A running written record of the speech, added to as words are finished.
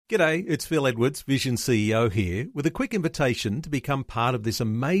G'day, it's Phil Edwards, Vision CEO here, with a quick invitation to become part of this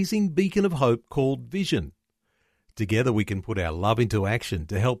amazing beacon of hope called Vision. Together we can put our love into action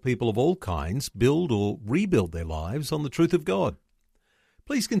to help people of all kinds build or rebuild their lives on the truth of God.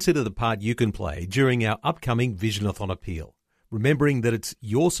 Please consider the part you can play during our upcoming Visionathon appeal, remembering that it's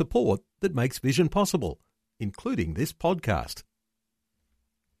your support that makes Vision possible, including this podcast.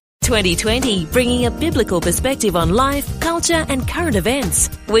 2020, bringing a biblical perspective on life, culture and current events.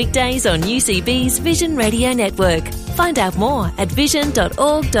 Weekdays on UCB's Vision Radio Network. Find out more at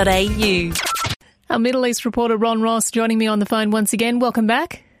vision.org.au. Our Middle East reporter Ron Ross joining me on the phone once again. Welcome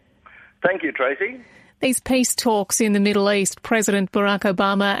back. Thank you, Tracy. These peace talks in the Middle East, President Barack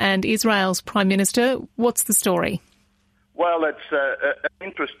Obama and Israel's Prime Minister, what's the story? Well, it's an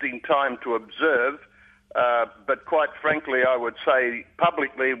interesting time to observe. But quite frankly, I would say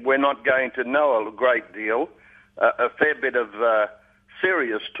publicly we're not going to know a great deal. A fair bit of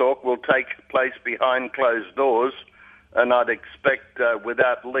serious talk will take place behind closed doors, and I'd expect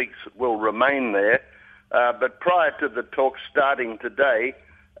without leaks will remain there. But prior to the talk starting today,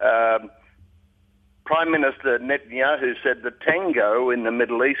 Prime Minister Netanyahu said the tango in the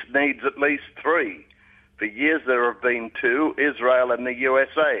Middle East needs at least three. For years there have been two, Israel and the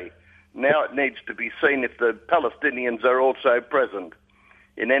USA. Now it needs to be seen if the Palestinians are also present.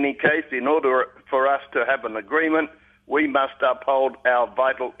 In any case, in order for us to have an agreement, we must uphold our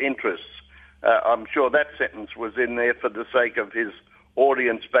vital interests. I'm sure that sentence was in there for the sake of his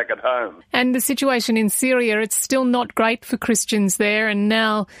audience back at home. And the situation in Syria, it's still not great for Christians there, and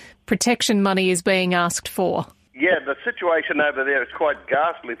now protection money is being asked for. Yeah, the situation over there is quite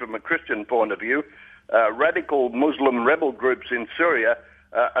ghastly from a Christian point of view. Radical Muslim rebel groups in Syria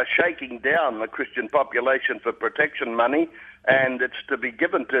are shaking down the Christian population for protection money, and it's to be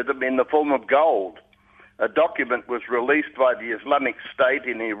given to them in the form of gold. A document was released by the Islamic State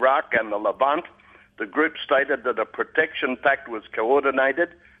in Iraq and the Levant. The group stated that a protection pact was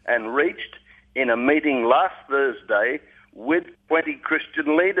coordinated and reached in a meeting last Thursday with 20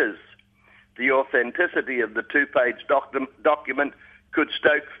 Christian leaders. The authenticity of the two-page document could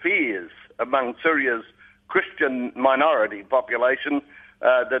stoke fears among Syria's Christian minority population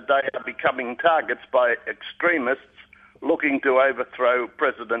that they are becoming targets by extremists looking to overthrow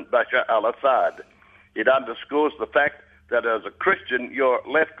President Bashar al-Assad. It underscores the fact that as a Christian, you're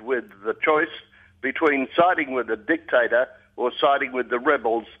left with the choice between siding with a dictator or siding with the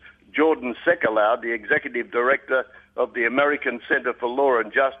rebels. Jordan Sekalow, the executive director of the American Center for Law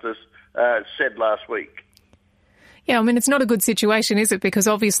and Justice, said last week. Yeah, I mean, it's not a good situation, is it? Because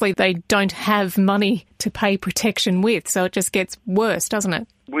obviously they don't have money to pay protection with, so it just gets worse, doesn't it?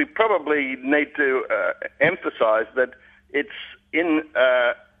 We probably need to emphasise that it's in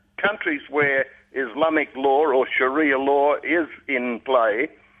countries where Islamic law or Sharia law is in play.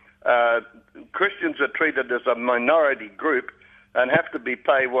 Christians are treated as a minority group and have to be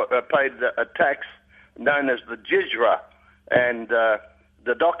paid a tax known as the jizya. And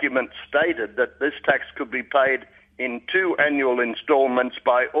the document stated that this tax could be paid in 2 annual installments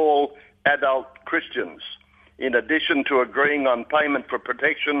by all adult Christians. In addition to agreeing on payment for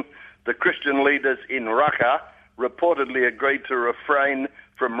protection, the Christian leaders in Raqqa reportedly agreed to refrain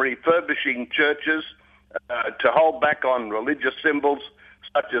from refurbishing churches, to hold back on religious symbols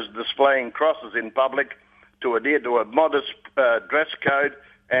such as displaying crosses in public, to adhere to a modest dress code,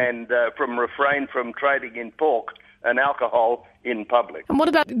 and from refrain from trading in pork and alcohol in public. And what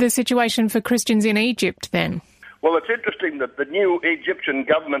about the situation for Christians in Egypt then? Well, it's interesting that the new Egyptian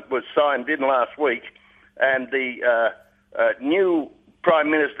government was signed in last week, and the new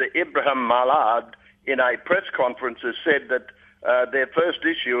Prime Minister Ibrahim Malad, in a press conference, has said that their first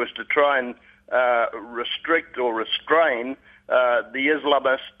issue is to try and restrict or restrain the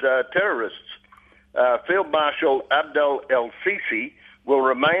Islamist terrorists. Field Marshal Abdel El-Sisi will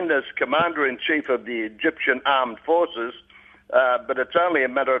remain as Commander-in-Chief of the Egyptian Armed Forces, but it's only a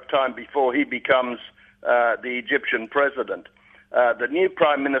matter of time before he becomes the Egyptian president. The new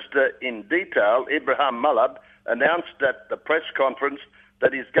Prime Minister, in detail, Ibrahim Malab, announced at the press conference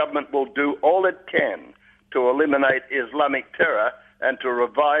that his government will do all it can to eliminate Islamic terror and to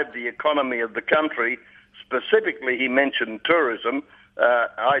revive the economy of the country. Specifically, he mentioned tourism.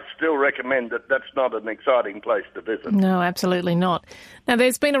 I still recommend that that's not an exciting place to visit. No, absolutely not. Now,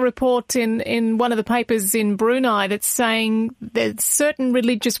 there's been a report in one of the papers in Brunei that's saying there's certain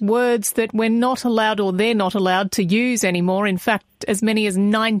religious words that we're not allowed or they're not allowed to use anymore. In fact, as many as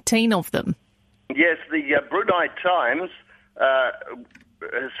 19 of them. Yes, the Brunei Times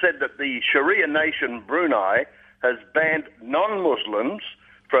has said that the Sharia nation Brunei has banned non-Muslims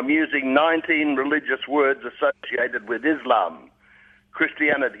from using 19 religious words associated with Islam.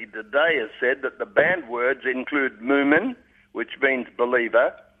 Christianity Today has said that the banned words include mu'min, which means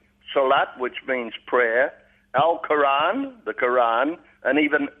believer, salat, which means prayer, al-Quran, the Quran, and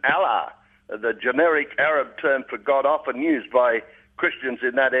even Allah, the generic Arab term for God often used by Christians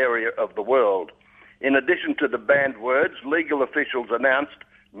in that area of the world. In addition to the banned words, legal officials announced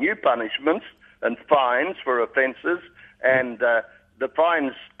new punishments and fines for offences, and the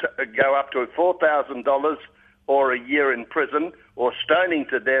fines go up to $4,000 or a year in prison, or stoning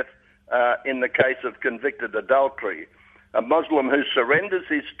to death in the case of convicted adultery. A Muslim who surrenders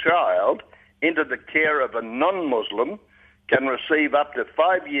his child into the care of a non-Muslim can receive up to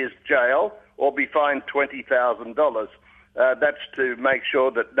 5 years jail or be fined $20,000. That's to make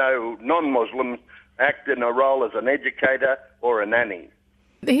sure that no non-Muslims act in a role as an educator or a nanny.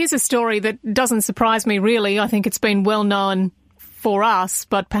 Here's a story that doesn't surprise me, really. I think it's been well known for us,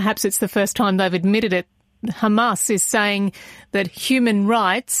 but perhaps it's the first time they've admitted it. Hamas is saying that human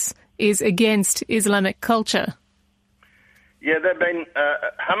rights is against Islamic culture. Yeah,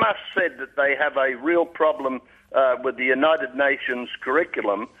 Hamas said that they have a real problem with the United Nations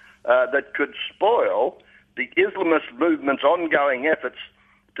curriculum that could spoil the Islamist movement's ongoing efforts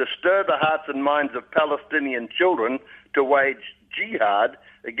to stir the hearts and minds of Palestinian children to wage jihad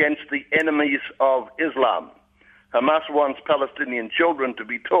against the enemies of Islam. Hamas wants Palestinian children to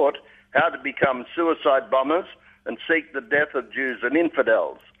be taught how to become suicide bombers and seek the death of Jews and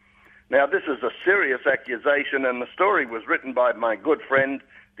infidels. Now, this is a serious accusation, and the story was written by my good friend,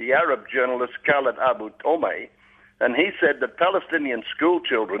 the Arab journalist Khaled Abu Tomei, and he said that Palestinian school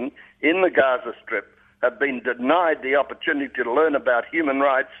children in the Gaza Strip have been denied the opportunity to learn about human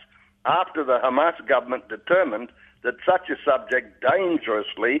rights after the Hamas government determined that such a subject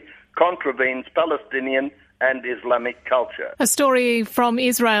dangerously contravenes Palestinian and Islamic culture. A story from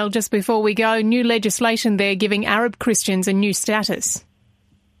Israel just before we go. New legislation there giving Arab Christians a new status.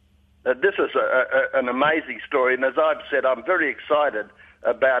 This is an amazing story, and as I've said, I'm very excited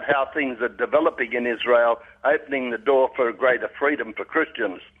about how things are developing in Israel, opening the door for greater freedom for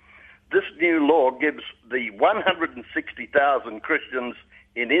Christians. This new law gives the 160,000 Christians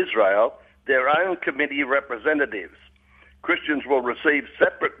in Israel their own committee representatives. Christians will receive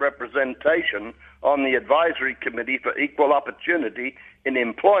separate representation on the Advisory Committee for Equal Opportunity in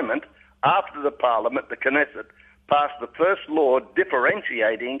Employment after the Parliament, the Knesset, passed the first law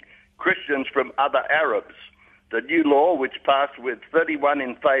differentiating Christians from other Arabs. The new law, which passed with 31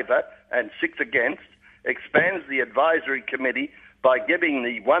 in favour and 6 against, expands the Advisory Committee by giving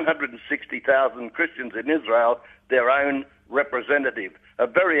the 160,000 Christians in Israel their own representative. A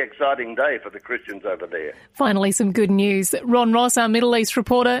very exciting day for the Christians over there. Finally, some good news. Ron Ross, our Middle East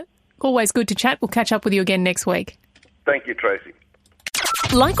reporter, always good to chat. We'll catch up with you again next week. Thank you, Tracy.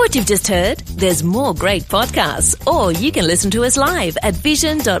 Like what you've just heard? There's more great podcasts, or you can listen to us live at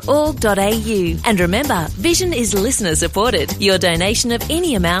vision.org.au. And remember, Vision is listener supported. Your donation of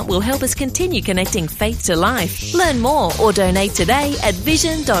any amount will help us continue connecting faith to life. Learn more or donate today at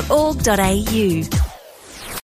vision.org.au.